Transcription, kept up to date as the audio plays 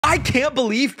I can't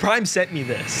believe Prime sent me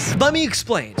this. Let me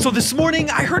explain. So this morning,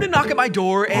 I heard a knock at my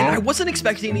door and I wasn't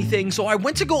expecting anything, so I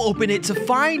went to go open it to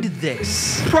find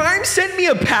this. Prime sent me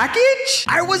a package?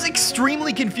 I was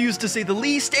extremely confused to say the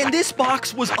least, and this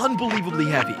box was unbelievably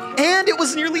heavy. And it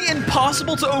was nearly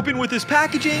impossible to open with this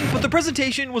packaging, but the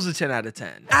presentation was a 10 out of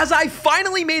 10. As I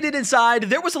finally made it inside,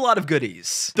 there was a lot of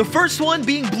goodies. The first one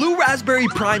being blue raspberry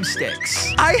Prime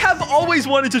sticks. I have always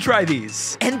wanted to try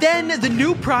these. And then the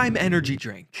new Prime energy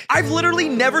drink. I've literally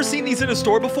never seen these in a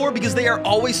store before because they are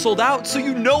always sold out, so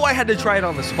you know I had to try it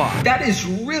on the spot. That is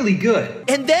really good.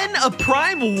 And then a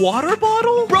Prime water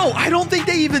bottle? Bro, I don't think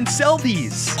they even sell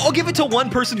these. I'll give it to one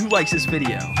person who likes this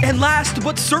video. And last,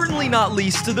 but certainly not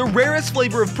least, the rarest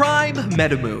flavor of Prime,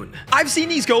 Metamoon. I've seen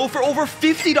these go for over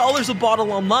 $50 a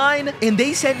bottle online, and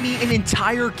they sent me an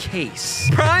entire case.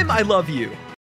 Prime, I love you.